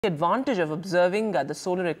advantage of observing the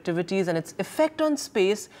solar activities and its effect on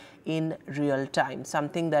space in real time,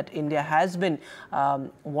 something that India has been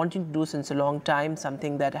wanting to do since a long time,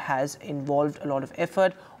 something that has involved a lot of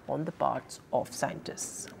effort on the parts of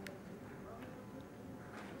scientists.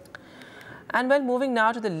 And well, moving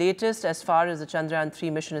now to the latest as far as the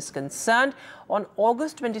Chandrayaan-3 mission is concerned. On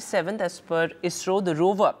August 27th, as per ISRO, the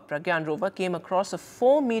rover, Pragyan rover, came across a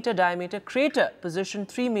 4-meter diameter crater positioned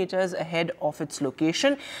 3 meters ahead of its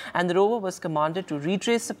location. And the rover was commanded to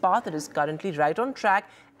retrace the path. It is currently right on track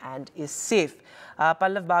and is safe.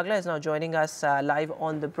 Pallav Bagla is now joining us live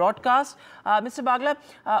on the broadcast. Mr. Bagla,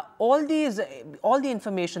 all the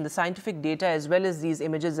information, the scientific data, as well as these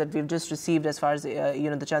images that we've just received as far as the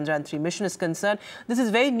Chandrayaan-3 mission is concerned, this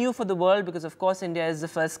is very new for the world because, of course, India is the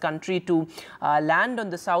first country to land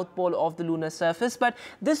on the south pole of the lunar surface. But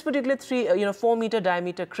this particular 4-meter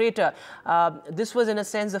diameter crater, this was in a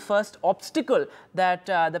sense the first obstacle that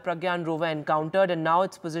the Pragyan rover encountered, and now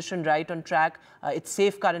it's positioned right on track. It's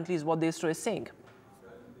safe currently, is what the ISRO is saying.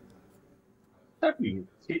 Certainly.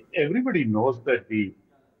 See, everybody knows that the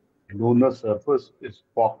lunar surface is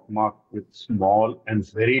pockmarked with small and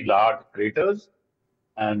very large craters,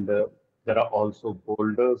 and there are also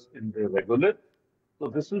boulders in the regolith. So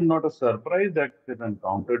this is not a surprise that it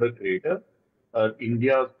encountered a crater.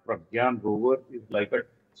 India's Pragyan rover is like a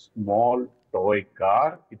small toy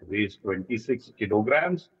car. It weighs 26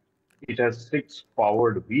 kilograms. It has 6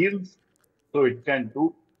 powered wheels, so it can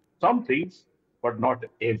do some things, but not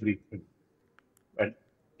everything. And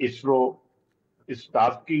ISRO is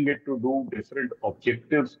tasking it to do different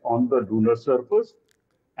objectives on the lunar surface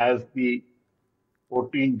as the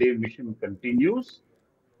 14-day mission continues.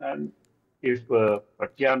 And if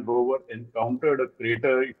Pragyan rover encountered a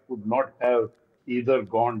crater it could not have either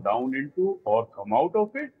gone down into or come out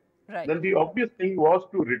of it, right, then the obvious thing was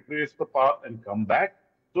to retrace the path and come back.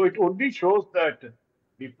 So it only shows that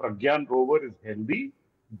the Pragyan rover is healthy,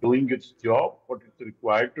 doing its job, what it's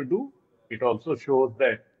required to do. It also shows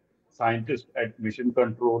that scientists at Mission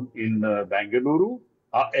Control in Bangalore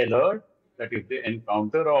are alert that if they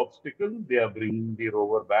encounter an obstacle, they are bringing the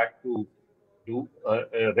rover back to do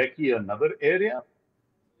recce another area.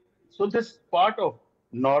 So this is part of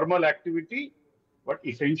normal activity, but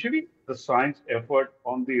essentially the science effort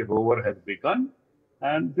on the rover has begun,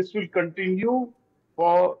 and this will continue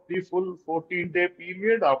for the full 14-day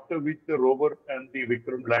period, after which the rover and the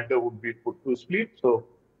Vikram lander would be put to sleep. So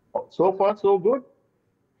far, so good.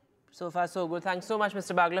 So far, so good. Thanks so much,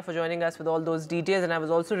 Mr. Bagla, for joining us with all those details. And I was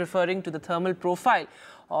also referring to the thermal profile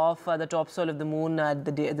of the topsoil of the moon,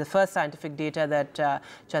 the first scientific data that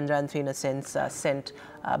Chandrayaan-3 in a sense sent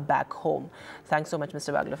back home. Thanks so much,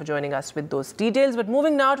 Mr. Bagla, for joining us with those details. But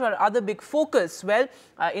moving now to our other big focus. Well,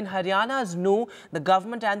 in Haryana's Nuh, the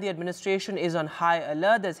government and the administration is on high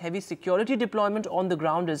alert. There's heavy security deployment on the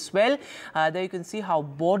ground as well. There you can see how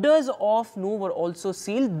borders of Nuh were also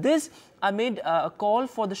sealed. This amid a call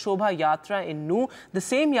for the Shobha Yatra in Nuh, the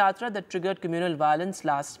same yatra that triggered communal violence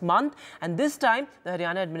last month. And this time, the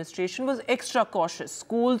Haryana administration was extra cautious.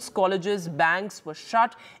 Schools, colleges, banks were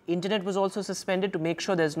shut. Internet was also suspended to make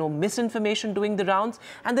sure there's no misinformation doing the rounds.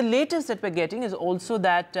 And the latest that we're getting is also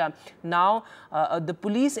that now the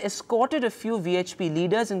police escorted a few VHP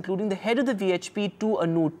leaders, including the head of the VHP, to a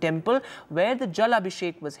Nuh temple where the Jal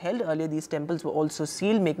Abhishek was held. Earlier, these temples were also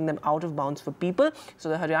sealed, making them out of bounds for people. So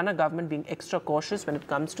the Haryana government being extra cautious when it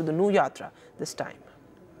comes to the Nuh Yatra this time.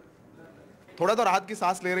 थोड़ा तो राहत की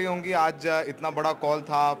सांस ले रही होंगी. आज इतना बड़ा कॉल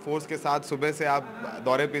था, फोर्स के साथ सुबह से आप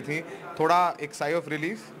दौरे पे थी, थोड़ा एक साई ऑफ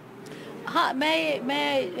रिलीफ. हाँ,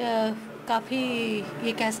 मैं काफ़ी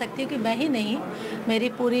ये कह सकती हूँ कि मैं ही नहीं, मेरी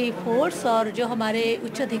पूरी फोर्स और जो हमारे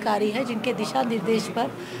उच्च अधिकारी हैं जिनके दिशा निर्देश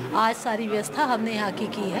पर आज सारी व्यवस्था हमने यहाँ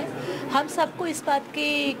की है, हम सबको इस बात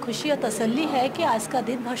की खुशी और तसल्ली है कि आज का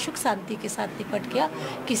दिन बहुत सुख शांति के साथ निपट गया,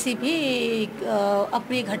 किसी भी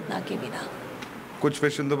अप्रिय घटना के बिना. कुछ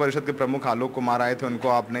विश्व हिंदू परिषद के प्रमुख आलोक कुमार आए थे, उनको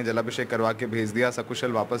आपने जलाभिषेक करवा के भेज दिया,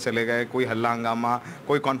 सकुशल वापस चले गए. कोई हल्ला हंगामा,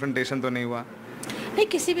 कोई कॉन्फ्रंटेशन तो नहीं हुआ? नहीं,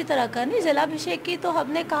 किसी भी तरह का नहीं. जलाभिषेक की तो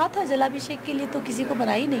हमने कहा था, जलाभिषेक के लिए तो किसी को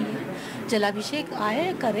मना ही नहीं है. जलाभिषेक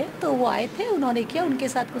आए करें तो वो आए थे, उन्होंने किया. उनके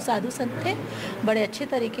साथ कुछ साधु संत थे, बड़े अच्छे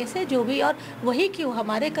तरीके से जो भी. और वही क्यों,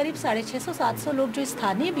 हमारे करीब 650-700 लोग जो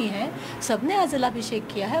स्थानीय भी हैं, सबने आज जलाभिषेक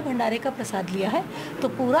किया है, भंडारे का प्रसाद लिया है. तो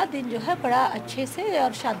पूरा दिन जो है बड़ा अच्छे से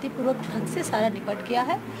और शांतिपूर्वक ढंग से सारा निपट गया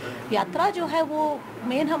है. यात्रा जो है वो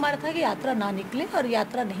मेन हमारा था कि यात्रा ना निकले, और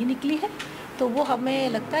यात्रा नहीं निकली है. तो वो हमें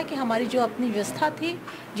लगता है कि हमारी जो अपनी व्यवस्था थी,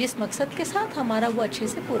 जिस मकसद के साथ, हमारा वो अच्छे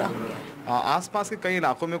से पूरा हो गया है. आसपास के कई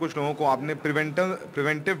इलाकों में कुछ लोगों को आपने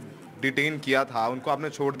प्रिवेंटिव डिटेन किया था, उनको आपने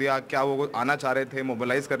छोड़ दिया, क्या वो आना चाह रहे थे,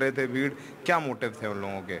 मोबिलाइज कर रहे थे भीड़, क्या मोटिव थे उन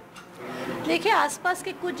लोगों के? देखिए, आसपास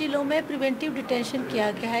के कुछ ज़िलों में प्रिवेंटिव डिटेंशन किया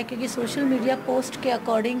गया है, क्योंकि सोशल मीडिया पोस्ट के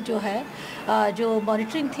अकॉर्डिंग जो है जो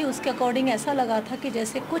मॉनिटरिंग थी उसके अकॉर्डिंग ऐसा लगा था कि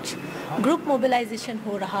जैसे कुछ ग्रुप मोबिलाइजेशन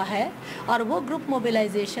हो रहा है, और वो ग्रुप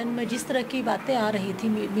मोबिलाइजेशन में जिस तरह की बातें आ रही थी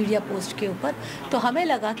मीडिया पोस्ट के ऊपर, तो हमें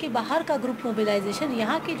लगा कि बाहर का ग्रुप मोबिलाइजेशन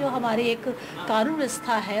यहाँ की जो हमारी एक कानून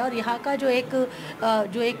व्यवस्था है और यहाँ का जो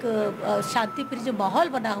एक शांतिप्रिय जो माहौल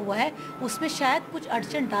बना हुआ है उसमें शायद कुछ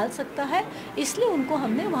अड़चन डाल सकता है, इसलिए उनको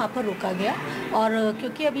हमने वहाँ पर रोका गया। और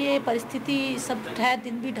क्योंकि अब ये परिस्थिति सब है,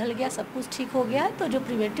 दिन भी ढल गया, सब कुछ ठीक हो गया है, तो जो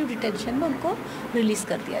प्रिवेंटिव डिटेंशन में उनको रिलीज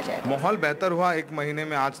कर दिया जाएगा। माहौल बेहतर हुआ एक महीने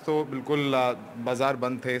में, आज तो बिल्कुल बाजार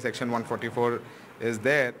बंद थे, section 144 is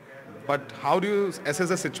there, but how do you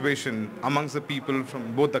assess the situation amongst the people from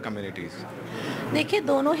both the communities? देखिए,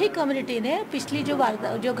 दोनों ही कम्युनिटी ने पिछली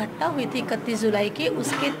जो घटना हुई थी 31 जुलाई की,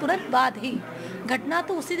 उसके तुरंत बाद ही घटना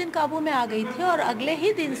तो उसी दिन काबू में आ गई थी, और अगले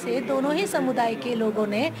ही दिन से दोनों ही समुदाय के लोगों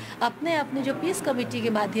ने अपने जो पीस कमेटी के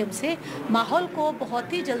माध्यम से माहौल को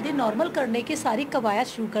बहुत ही जल्दी नॉर्मल करने की सारी कवायद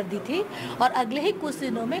शुरू कर दी थी, और अगले ही कुछ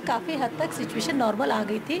दिनों में काफ़ी हद तक सिचुएशन नॉर्मल आ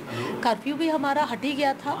गई थी। कर्फ्यू भी हमारा हट ही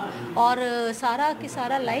गया था, और सारा की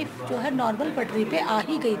सारा लाइफ जो है नॉर्मल पटरी पे आ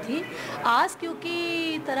ही गई थी। आज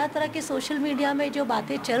क्योंकि तरह तरह के सोशल मीडिया में जो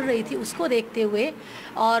बातें चल रही थी उसको देखते हुए,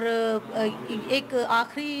 और एक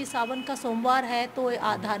आखिरी सावन का सोमवार है, तो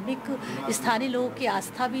धार्मिक स्थानीय लोगों की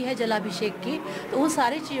आस्था भी है जलाभिषेक की, तो उन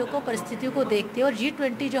सारी चीज़ों को, परिस्थितियों को देखते और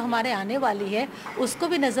G20 जो हमारे आने वाली है उसको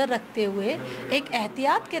भी नज़र रखते हुए एक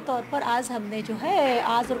एहतियात के तौर पर आज हमने जो है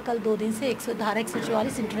आज और कल 2 दिन से धारा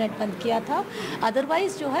 144 इंटरनेट बंद किया था।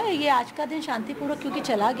 अदरवाइज़ जो है ये आज का दिन शांतिपूर्वक क्योंकि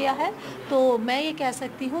चला गया है, तो मैं ये कह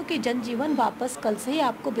सकती हूँ कि जनजीवन वापस कल से ही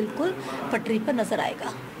आपको बिल्कुल पटरी पर नजर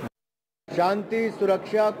आएगा। शांति,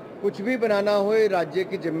 सुरक्षा कुछ भी बनाना हो, ये राज्य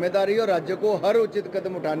की जिम्मेदारी और राज्य को हर उचित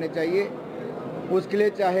कदम उठाने चाहिए। उसके लिए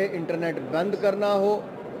चाहे इंटरनेट बंद करना हो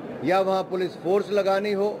या वहाँ पुलिस फोर्स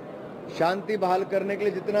लगानी हो, शांति बहाल करने के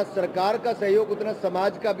लिए जितना सरकार का सहयोग उतना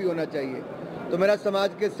समाज का भी होना चाहिए। तो मेरा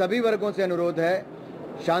समाज के सभी वर्गों से अनुरोध है,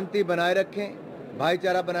 शांति बनाए रखें,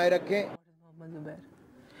 भाईचारा बनाए रखें।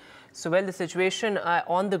 So, well, the situation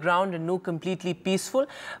on the ground and completely peaceful.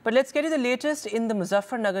 But let's get you the latest in the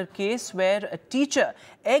Muzzafarnagar case, where a teacher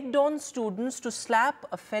egged on students to slap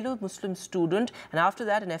a fellow Muslim student, and after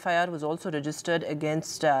that an FIR was also registered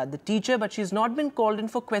against the teacher, but she's not been called in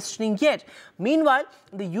for questioning yet. Meanwhile,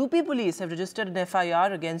 the UP police have registered an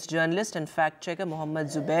FIR against journalist and fact-checker Mohammed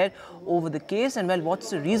Zubair over the case. And well,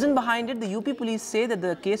 what's the reason behind it? The UP police say that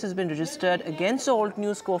the case has been registered against the Alt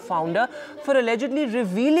News co-founder for allegedly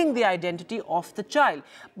revealing the identity of the child.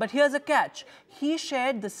 But here's a catch. He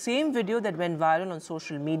shared the same video that went viral on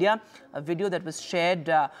social media, a video that was shared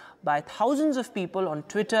by thousands of people on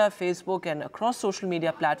Twitter, Facebook and across social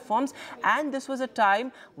media platforms. And this was a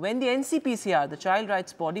time when the NCPCR, the child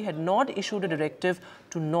rights body, had not issued a directive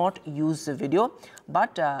to not use the video.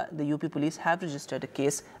 But the UP police have registered a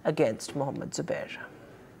case against Mohammed Zubair.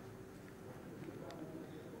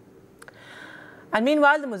 And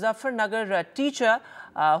meanwhile, the Muzzafarnagar teacher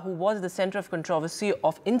who was the center of controversy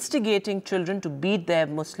of instigating children to beat their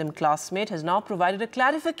Muslim classmate has now provided a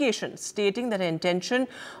clarification, stating that her intention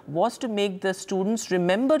was to make the students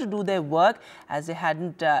remember to do their work, as they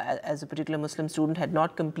hadn't, as a particular Muslim student had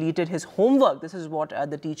not completed his homework. This is what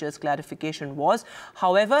the teacher's clarification was.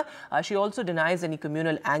 However, she also denies any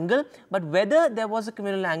communal angle. But whether there was a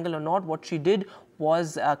communal angle or not, what she did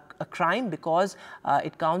was a crime, because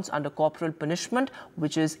it counts under corporal punishment,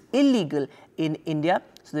 which is illegal in India.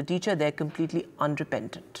 So the teacher there completely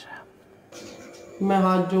unrepentant. मैं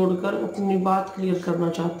हाथ जोड़कर अपनी बात clear करना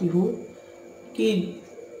चाहती हूँ कि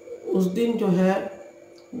उस दिन जो है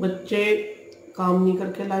बच्चे काम नहीं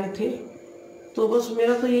करके लाए थे, तो बस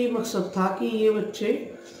मेरा तो यही मकसद था कि ये बच्चे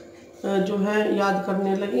जो है याद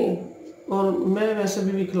करने लगे, और मैं वैसे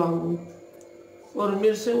भी विकलांग हूँ और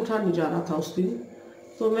मेरे से उठा नहीं जा रहा था उस दिन।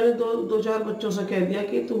 तो मैंने दो चार बच्चों से कह दिया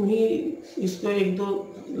कि तुम ही इसको 1-2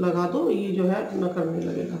 लगा दो, ये जो है न करने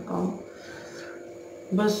लगेगा काम।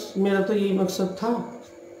 बस मेरा तो यही मकसद था,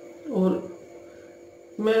 और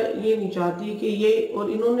मैं ये नहीं चाहती कि ये,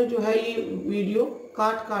 और इन्होंने जो है ये वीडियो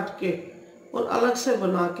काट के और अलग से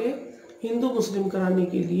बना के हिंदू मुस्लिम कराने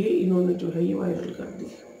के लिए इन्होंने जो है ये वायरल कर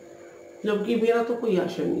दी, जबकि मेरा तो कोई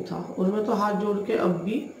आशय नहीं था। और मैं तो हाथ जोड़ के अब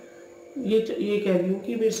भी ये कह रही हूँ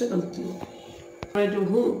कि मेरे से गलती है। मैं जो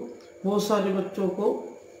हूँ बहुत सारे बच्चों को,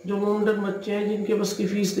 जो मोमडन बच्चे हैं जिनके बस की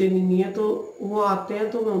फीस देनी नहीं है, तो वो आते हैं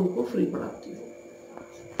तो मैं उनको फ्री पढ़ाती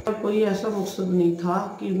हूँ। कोई ऐसा मकसद नहीं था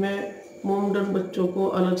कि मैं मोमडन बच्चों को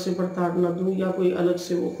अलग से प्रताड़ना दूँ या कोई अलग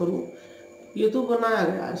से वो करूँ। ये तो बनाया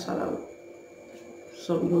गया है सारा,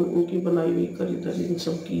 सब उनकी बनाई हुई खरीदारी इन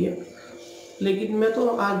सब की है। लेकिन मैं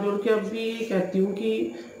तो हाथ जोड़ के अब भी ये कहती हूँ कि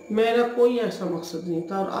मेरा कोई ऐसा मकसद नहीं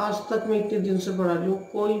था, और आज तक मैं इतने दिन से पढ़ा रही हूँ,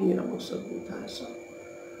 कोई मेरा मकसद नहीं था ऐसा।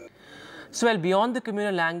 So, well, beyond the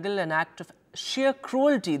communal angle, an act of sheer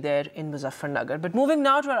cruelty there in Muzzafarnagar. But moving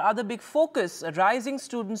now to our other big focus, rising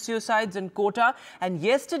student suicides in quota. And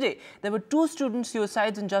yesterday, there were 2 student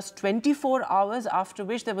suicides in just 24 hours, after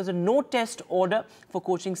which there was a no-test order for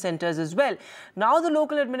coaching centres as well. Now the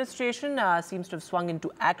local administration seems to have swung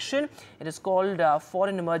into action. It is called for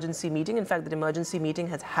an emergency meeting. In fact, the emergency meeting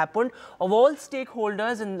has happened of all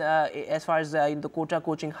stakeholders in, as far as the quota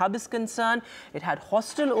coaching hub is concerned. It had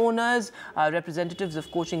hostel owners, representatives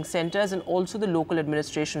of coaching centres, and also the local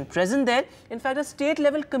administration present there. In fact, a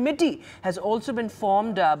state-level committee has also been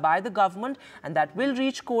formed by the government, and that will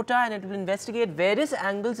reach quota, and it will investigate various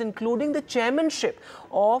angles, including the chairmanship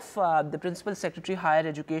of the Principal Secretary Higher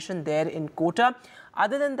Education there in quota.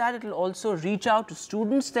 Other than that, it will also reach out to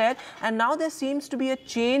students there. And now there seems to be a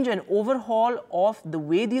change and overhaul of the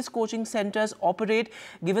way these coaching centres operate,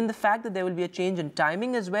 given the fact that there will be a change in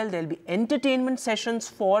timing as well. There will be entertainment sessions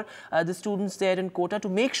for the students there in quota to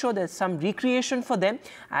make sure there's some recreation for them,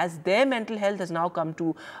 as their mental health has now come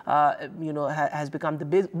to, has become the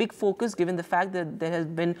big focus, given the fact that there has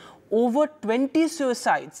been over 20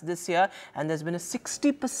 suicides this year, and there's been a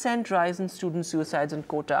 60% rise in student suicides in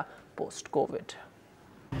quota post-COVID.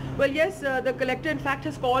 Well, yes, the collector in fact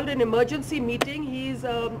has called an emergency meeting. He's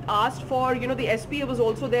asked for, the SP was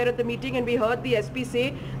also there at the meeting, and we heard the SP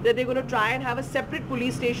say that they're going to try and have a separate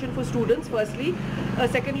police station for students, firstly.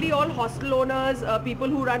 Secondly, all hostel owners, people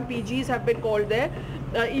who run PGs have been called there.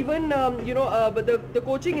 Even, the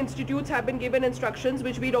coaching institutes have been given instructions,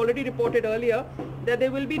 which we'd already reported earlier, that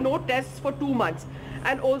there will be no tests for 2 months.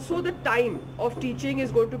 And also the time of teaching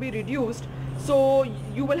is going to be reduced. So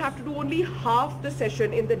you will have to do only half the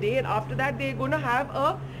session in the day, and after that they're going to have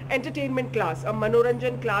a entertainment class, a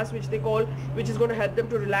manoranjan class, which they call, which is going to help them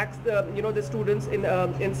to relax the, the students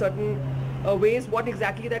in certain ways. What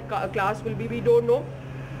exactly that class will be, we don't know.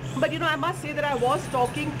 But I must say that I was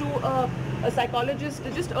talking to a psychologist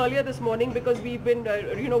just earlier this morning, because we've been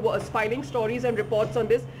filing stories and reports on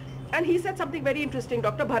this. And he said something very interesting.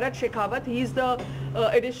 Dr. Bharat Shekhawat, he is the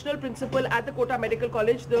additional principal at the Kota Medical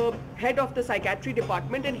College, the head of the psychiatry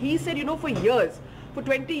department. And he said, for years, for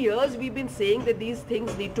 20 years, we've been saying that these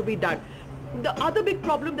things need to be done. The other big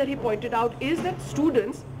problem that he pointed out is that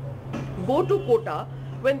students go to Kota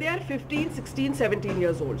when they are 15, 16, 17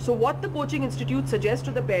 years old. So what the coaching institute suggests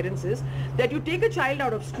to the parents is that you take a child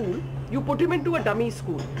out of school, you put him into a dummy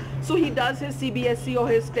school. So he does his CBSE or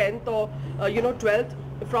his 10th or 12th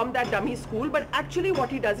from that dummy school, but actually what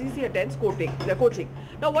he does is he attends coaching.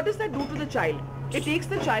 Now what does that do to the child? It takes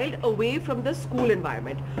the child away from the school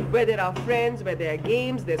environment, where there are friends, where there are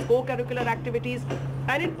games, there's co-curricular activities,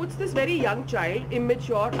 and it puts this very young child,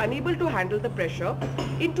 immature, unable to handle the pressure,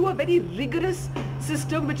 into a very rigorous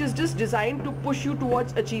system which is just designed to push you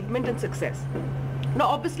towards achievement and success. Now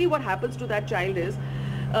obviously what happens to that child is,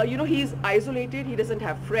 he's isolated, he doesn't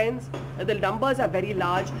have friends, the numbers are very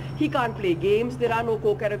large, he can't play games, there are no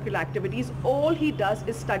co-curricular activities, all he does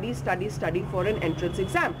is study for an entrance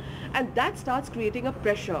exam, and that starts creating a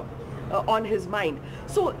pressure on his mind.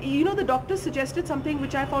 So, the doctor suggested something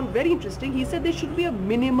which I found very interesting. He said there should be a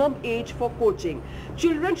minimum age for coaching.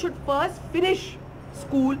 Children should first finish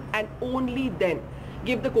school and only then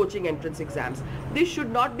give the coaching entrance exams. They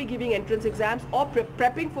should not be giving entrance exams or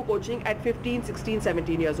prepping for coaching at 15, 16,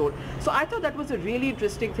 17 years old. So I thought that was a really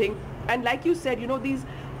interesting thing. And like you said,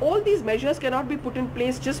 all these measures cannot be put in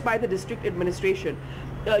place just by the district administration.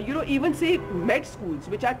 Even say med schools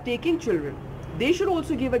which are taking children, they should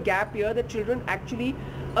also give a gap here that children actually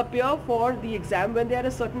appear for the exam when they are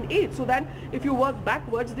a certain age, so that if you work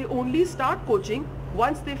backwards, they only start coaching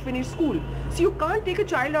once they finish school. So you can't take a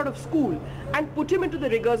child out of school and put him into the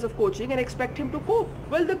rigors of coaching and expect him to cope.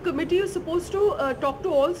 Well, the committee is supposed to talk to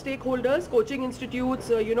all stakeholders, coaching institutes,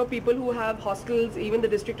 people who have hostels, even the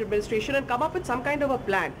district administration, and come up with some kind of a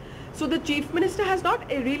plan. So the Chief Minister has not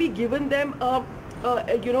really given them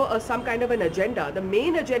some kind of an agenda. The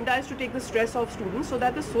main agenda is to take the stress off students so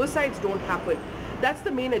that the suicides don't happen. That's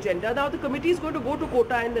the main agenda. Now the committee is going to go to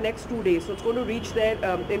Kota in the next 2 days. So it's going to reach there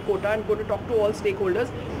in Kota and going to talk to all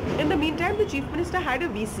stakeholders. In the meantime, the Chief Minister had a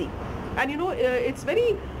VC. And it's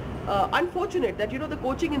very unfortunate that, the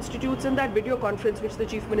coaching institutes in that video conference which the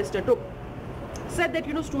Chief Minister took said that,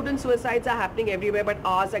 student suicides are happening everywhere, but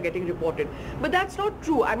ours are getting reported. But that's not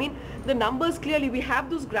true. I mean, the numbers clearly, we have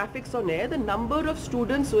those graphics on air. The number of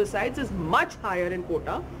student suicides is much higher in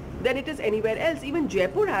Kota than it is anywhere else. Even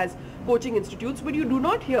Jaipur has coaching institutes, but you do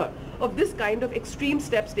not hear of this kind of extreme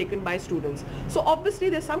steps taken by students. So obviously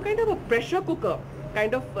there's some kind of a pressure cooker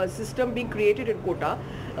kind of system being created in Kota,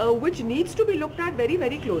 which needs to be looked at very,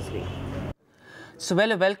 very closely. So,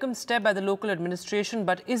 well, a welcome step by the local administration,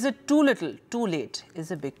 but is it too little, too late,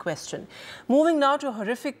 is a big question. Moving now to a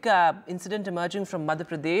horrific incident emerging from Madhya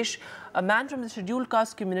Pradesh. A man from the scheduled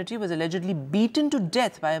caste community was allegedly beaten to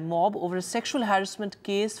death by a mob over a sexual harassment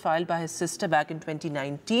case filed by his sister back in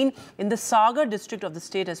 2019 in the Sagar district of the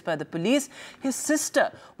state, as per the police. His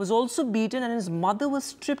sister was also beaten and his mother was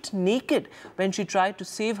stripped naked when she tried to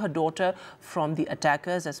save her daughter from the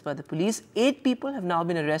attackers, as per the police. 8 people have now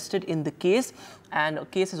been arrested in the case, and a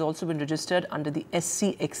case has also been registered under the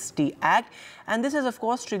SC/XT Act. And this has, of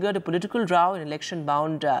course, triggered a political row in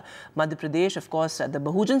election-bound Madhya Pradesh. Of course, the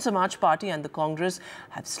Bahujan Samaj Party and the Congress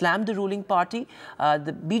have slammed the ruling party.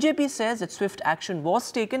 The BJP says that swift action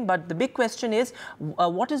was taken, but the big question is,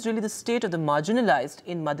 what is really the state of the marginalized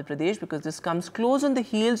in Madhya Pradesh? Because this comes close on the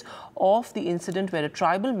heels of the incident where a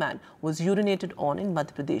tribal man was urinated on in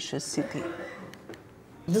Madhya Pradesh's Siddhi.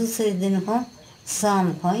 दूसरे दिन को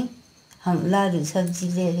शाम को हम लाडू सब्जी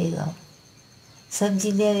ले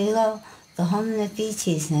गए तो हमने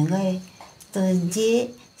पीछे से गए तो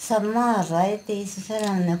ये सब मार रहे थे, फिर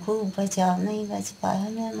हमने खूब बचाव, नहीं बच पाए,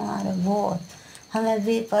 हमें मारा बहुत, हमें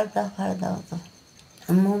बेपर्दा कर दो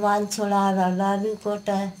तो मोबाइल छुड़ा रहा, लाडू को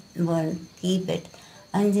कीपैड,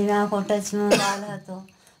 अंजना को टच मोबाइल है तो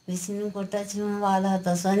विष्णु को टच मोबाइल है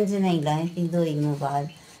तो संजना ही लाई थी 2 ही मोबाइल,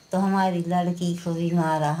 तो हमारी लड़की को भी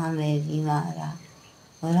मारा, हमें भी मारा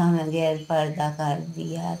और हमें गैर पर्दा कर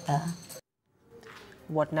दिया था.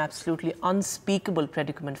 What an absolutely unspeakable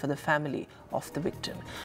predicament for the family of the victim.